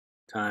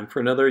Time for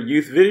another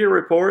youth video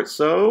report,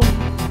 so...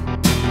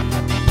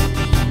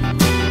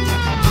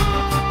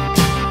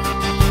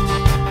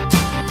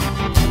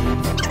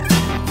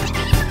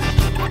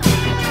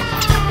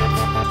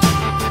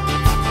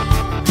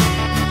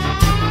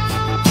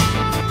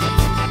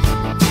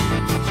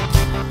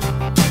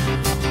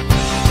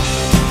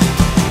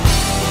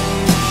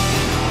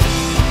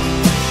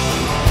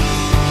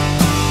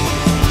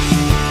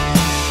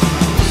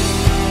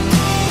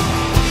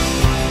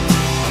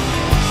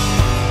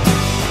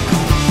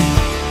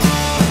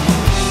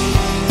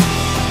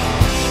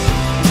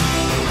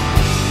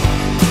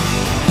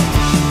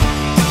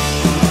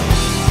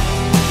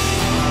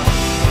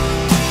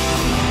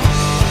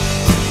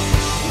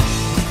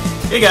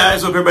 Hey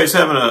guys, hope everybody's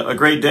having a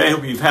great day.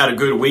 Hope you've had a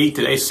good week.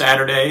 Today's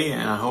Saturday,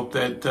 and I hope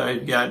that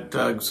you've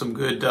got some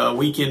good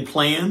weekend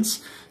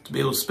plans to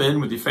be able to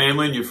spend with your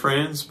family and your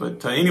friends.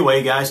 But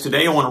anyway, guys,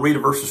 today I want to read a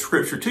verse of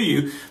Scripture to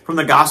you from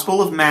the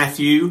Gospel of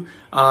Matthew,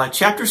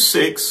 chapter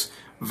 6,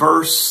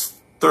 verse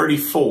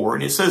 34.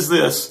 And it says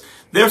this,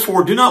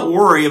 "Therefore do not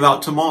worry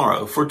about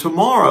tomorrow, for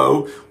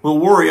tomorrow will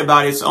worry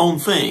about its own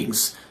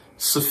things.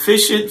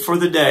 Sufficient for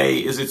the day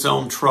is its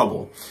own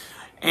trouble."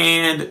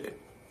 And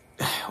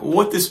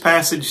what this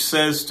passage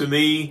says to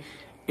me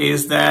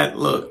is that,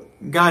 look,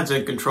 God's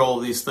in control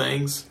of these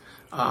things.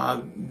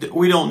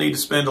 We don't need to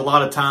spend a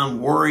lot of time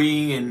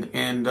worrying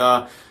and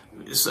a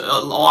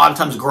lot of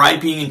times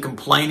griping and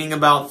complaining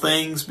about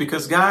things,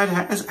 because God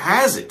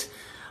has it.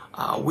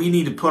 We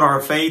need to put our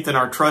faith and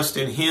our trust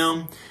in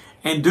Him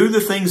and do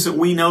the things that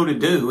we know to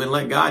do and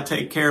let God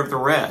take care of the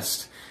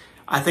rest.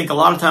 I think a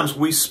lot of times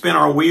we spin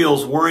our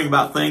wheels worrying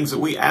about things that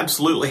we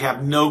absolutely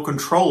have no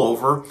control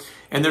over,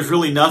 and there's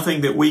really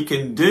nothing that we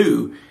can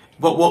do.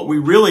 But what we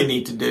really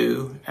need to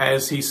do,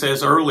 as He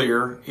says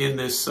earlier in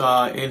this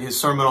in His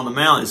Sermon on the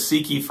Mount, is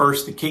seek ye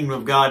first the kingdom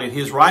of God and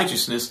His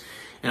righteousness,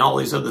 and all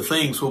these other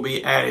things will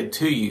be added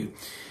to you.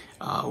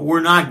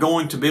 We're not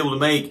going to be able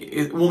to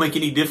it won't make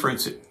any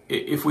difference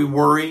if we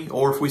worry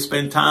or if we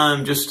spend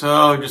time just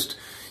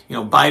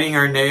biting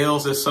our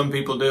nails, as some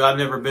people do. I've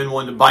never been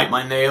one to bite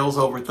my nails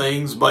over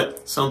things,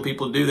 but some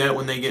people do that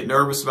when they get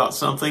nervous about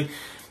something.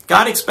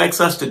 God expects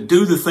us to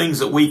do the things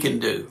that we can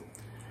do.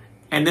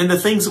 And then the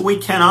things that we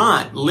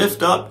cannot,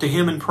 lift up to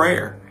Him in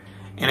prayer.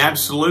 And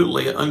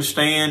absolutely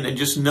understand and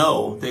just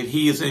know that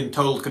He is in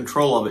total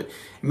control of it.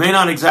 It may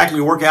not exactly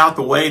work out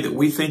the way that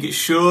we think it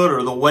should,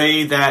 or the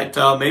way that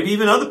maybe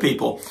even other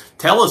people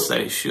tell us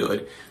that it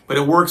should, but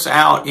it works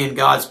out in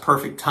God's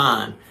perfect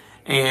time.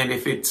 And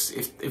if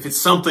it's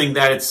something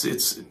that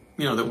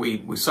that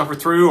we suffer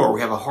through, or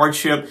we have a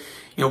hardship,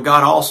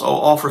 God also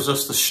offers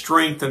us the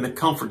strength and the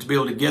comfort to be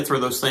able to get through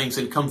those things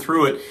and come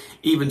through it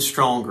even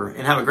stronger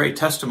and have a great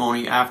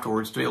testimony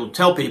afterwards to be able to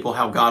tell people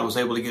how God was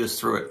able to get us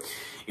through it.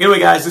 Anyway,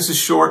 guys, this is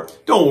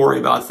short. Don't worry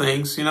about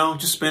things.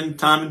 Just spend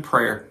time in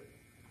prayer,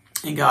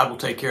 and God will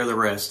take care of the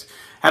rest.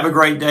 Have a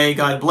great day.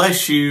 God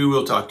bless you.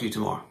 We'll talk to you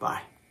tomorrow.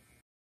 Bye.